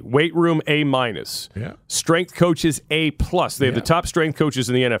 A. Weight room, A-. Yeah. Strength coaches, A+. They have the top strength coaches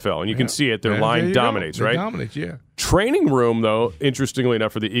in the NFL, and you can see it. Their line dominates, right? Dominates, yeah. Training room, though, interestingly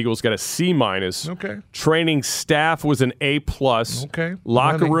enough, for the Eagles, got a C-. Okay. Training staff was an A+. Okay.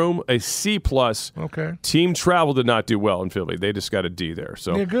 Locker room, a C+. Okay. Team travel did not do well in Philly. They just got a D there.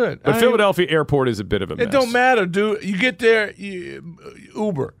 So they're good. But Philadelphia Airport is a bit of a mess. It don't matter, dude. You get there,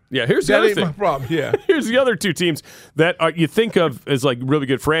 Uber. Yeah, here's the that other ain't thing. my problem. Yeah. Here's the other two teams that you think of as like really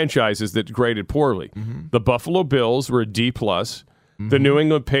good franchises that graded poorly. Mm-hmm. The Buffalo Bills were a D+. The New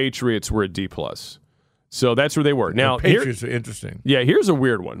England Patriots were a D+. So that's where they were. Now, the Patriots are interesting. Yeah, here's a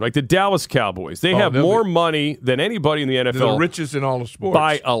weird one. Like the Dallas Cowboys. They have more money than anybody in the NFL. They're the richest in all of sports.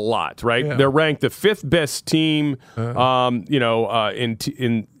 By a lot, right? Yeah. They're ranked the 5th best team, in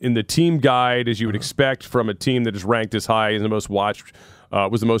the team guide, as you would expect from a team that is ranked as high as the most watched,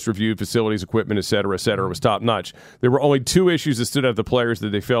 was the most reviewed, facilities, equipment, et cetera, was top notch. There were only 2 issues that stood out to the players that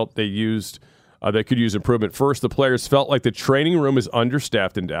they felt they used that could use improvement. First, the players felt like the training room is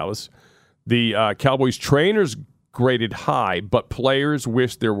understaffed in Dallas. The Cowboys trainers graded high, but players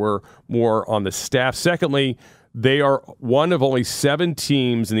wished there were more on the staff. Secondly, they are one of only 7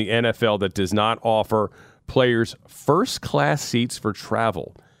 teams in the NFL that does not offer players first-class seats for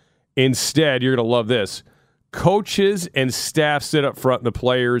travel. Instead, you're going to love this. Coaches and staff sit up front, and the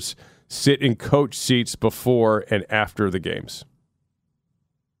players sit in coach seats before and after the games.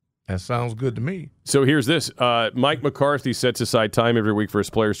 That sounds good to me. So here's this. Mike McCarthy sets aside time every week for his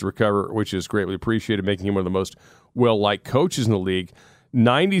players to recover, which is greatly appreciated, making him one of the most well-liked coaches in the league.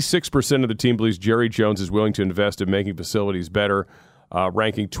 96% of the team believes Jerry Jones is willing to invest in making facilities better,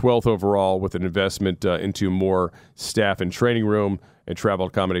 ranking 12th overall with an investment into more staff and training room and travel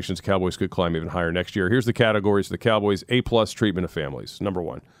accommodations. Cowboys could climb even higher next year. Here's the categories for the Cowboys. A+ treatment of families, number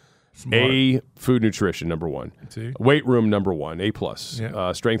 1. Smart. A, food nutrition, number 1. See? Weight room, number 1, A+.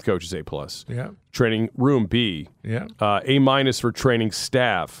 Yeah. Strength coaches, A+. Yeah. Training room, B. Yeah. A- for training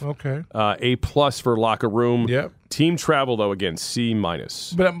staff. Okay. A+ for locker room. Yep. Team travel, though, again, C-.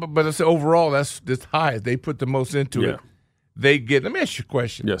 But it's overall, that's high. They put the most into it. They get. Let me ask you a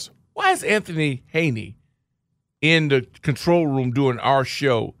question. Yes. Why is Anthony Haney in the control room doing our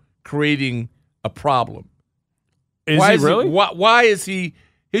show, creating a problem? Why is he really? Why is he?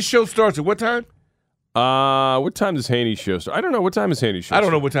 His show starts at what time? What time does Haney's show start? I don't know. What time is Haney's show? I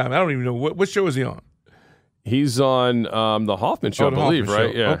don't know what time. I don't even know. What show is he on? He's on the Hoffman show, I believe, Hoffman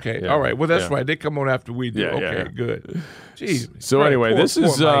right? Show. Yeah. Okay. Yeah. All right. Well, that's Yeah. right. They come on after we do. Yeah, okay. yeah. Good. Jeez. So Right, anyway, poor this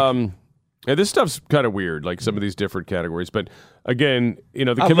is Mike. this stuff's kind of weird, like some of these different categories. But again, the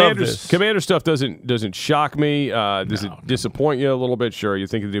I love Commanders this. Commander stuff doesn't shock me. Does it disappoint you a little bit? Sure, you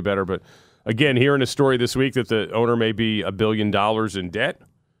think they do better, but again, hearing a story this week that the owner may be $1 billion in debt.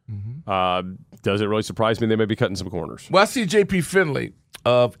 Doesn't really surprise me. They may be cutting some corners. Well, I see J.P. Finley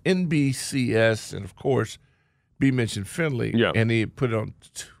of NBCS, and of course, B mentioned Finley, and he put it on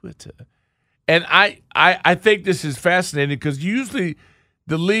Twitter. And I think this is fascinating because usually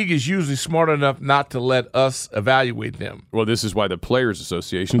the league is usually smart enough not to let us evaluate them. Well, this is why the Players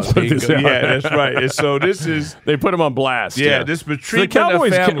Association put this out. Yeah, that's right. And so this is they put them on blast. Yeah, this so the treatment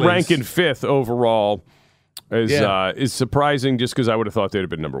Cowboys of families. ranking 5th overall is surprising just because I would have thought they'd have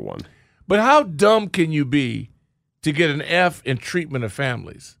been number 1. But how dumb can you be to get an F in treatment of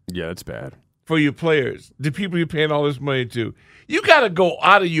families? Yeah, it's bad. For your players, the people you're paying all this money to. You got to go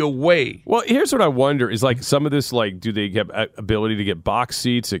out of your way. Well, here's what I wonder is like some of this, like, do they have ability to get box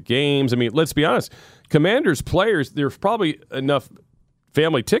seats at games? I mean, let's be honest. Commanders players, there's probably enough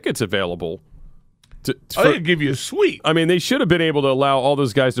family tickets available. They could give you a suite. I mean, they should have been able to allow all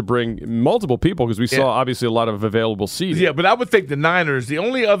those guys to bring multiple people because we saw obviously a lot of available seats. Yeah, but I would think the Niners, the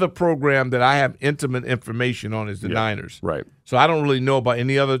only other program that I have intimate information on is the Niners. Right. So I don't really know about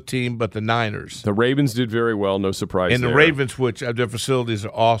any other team but the Niners. The Ravens did very well, no surprise And there. the Ravens, which their facilities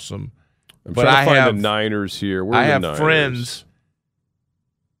are awesome. I'm but trying to I find have the Niners here. Where I are the have Niners? friends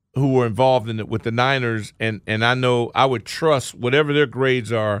who were involved in it with the Niners, and I know I would trust whatever their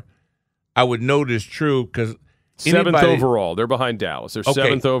grades are. I would know this true because 7th overall. They're behind Dallas. They're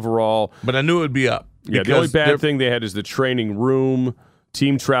 7th overall. But I knew it would be up. Yeah, the only bad thing they had is the training room.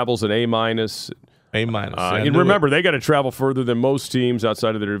 Team travels an A-. And remember, they got to travel further than most teams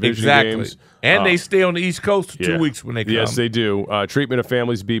outside of their division games. And they stay on the East Coast for 2 weeks when they come. Yes, they do. Treatment of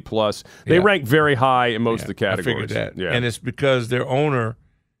families, B+. They rank very high in most of the I categories. figured that. Yeah. And it's because their owner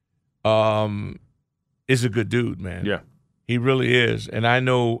is a good dude, man. Yeah. He really is. And I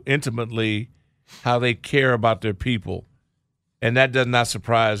know intimately how they care about their people. And that does not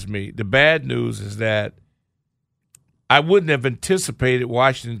surprise me. The bad news is that I wouldn't have anticipated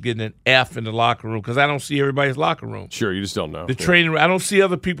Washington getting an F in the locker room because I don't see everybody's locker room. Sure, you just don't know. The training room, I don't see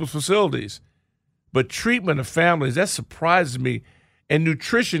other people's facilities. But treatment of families, that surprises me. And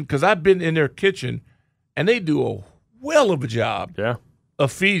nutrition, because I've been in their kitchen, and they do a well of a job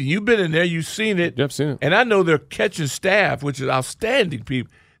of feeding. You've been in there. You've seen it. Yep, seen it. And I know their catching staff, which is outstanding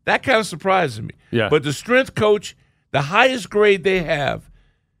people. That kind of surprises me. Yeah. But the strength coach, the highest grade they have,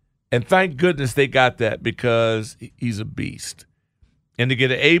 and thank goodness they got that because he's a beast. And to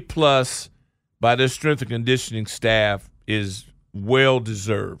get an A+ by their strength and conditioning staff is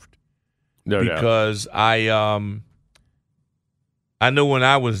well-deserved. No doubt. Because I know when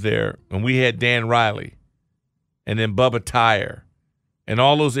I was there, and we had Dan Riley and then Bubba Tyre and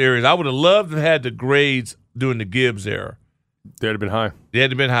all those areas, I would have loved to have had the grades during the Gibbs era. They'd have been high.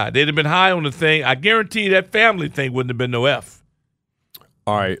 They'd have been high. They'd have been high on the thing. I guarantee you that family thing wouldn't have been no F.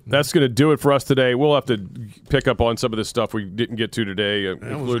 All right, that's going to do it for us today. We'll have to pick up on some of this stuff we didn't get to today,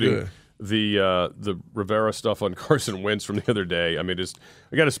 including the Rivera stuff on Carson Wentz from the other day. I mean,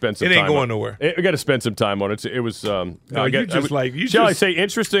 I got to spend some time. It ain't going nowhere. I got to spend some time on it. It was. No, shall I say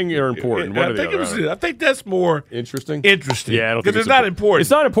interesting or important? I think that's more interesting. Interesting. Yeah, I don't think it's not important. It's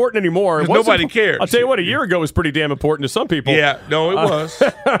not important anymore. Nobody cares. I'll tell you what. A year ago was pretty damn important to some people. Yeah. No, it was.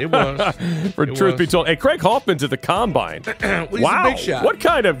 It was. For truth be told, hey, Craig Hoffman's at the Combine. He's wow. a big shot. What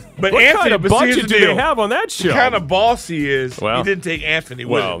kind of Anthony, budget do they have on that show? The kind of boss he is. Well, he didn't take Anthony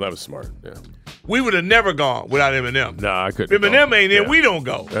with him. Well, that was smart. Yeah. We would have never gone without Eminem. Nah, I couldn't. Eminem ain't in, we don't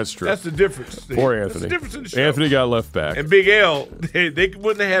go. That's true. That's the difference. Poor Anthony. That's the difference in the show. Anthony got left back. And Big L, they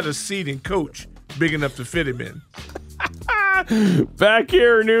wouldn't have had a seat in coach big enough to fit him in. Back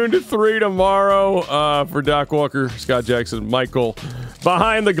here noon to 3 tomorrow for Doc Walker, Scott Jackson, Michael.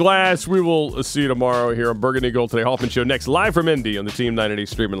 Behind the glass, we will see you tomorrow here on Burgundy Gold Today. Hoffman Show next, live from Indy on the Team 980,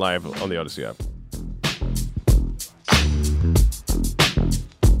 streaming live on the Odyssey app.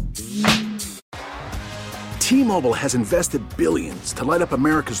 T-Mobile has invested billions to light up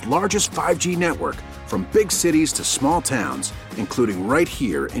America's largest 5G network, from big cities to small towns, including right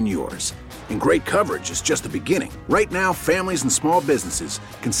here in yours. And great coverage is just the beginning. Right now, families and small businesses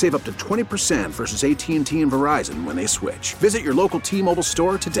can save up to 20% versus AT&T and Verizon when they switch. Visit your local T-Mobile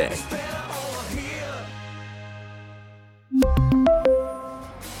store today.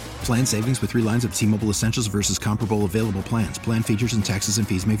 Plan savings with 3 lines of T-Mobile Essentials versus comparable available plans. Plan features and taxes and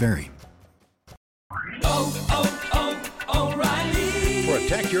fees may vary.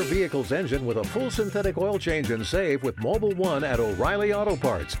 Protect your vehicle's engine with a full synthetic oil change and save with Mobil 1 at O'Reilly Auto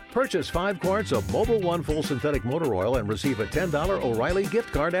Parts. Purchase 5 quarts of Mobil 1 full synthetic motor oil and receive a $10 O'Reilly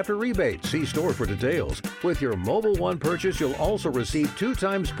gift card after rebate. See store for details. With your Mobil 1 purchase, you'll also receive 2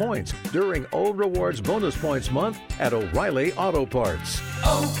 times points during O Rewards Bonus Points Month at O'Reilly Auto Parts.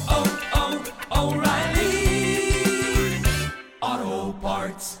 O'Reilly Auto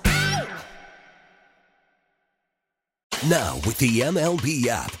Parts. Now, with the MLB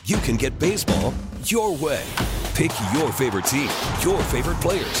app, you can get baseball your way. Pick your favorite team, your favorite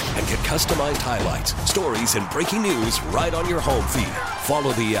players, and get customized highlights, stories, and breaking news right on your home feed.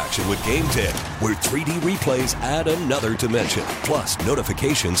 Follow the action with Game 10, where 3D replays add another dimension. Plus,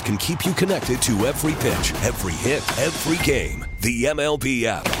 notifications can keep you connected to every pitch, every hit, every game. The MLB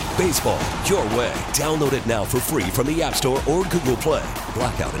app. Baseball your way. Download it now for free from the App Store or Google Play.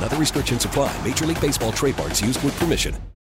 Blackout and other restrictions apply. Major League Baseball trademarks used with permission.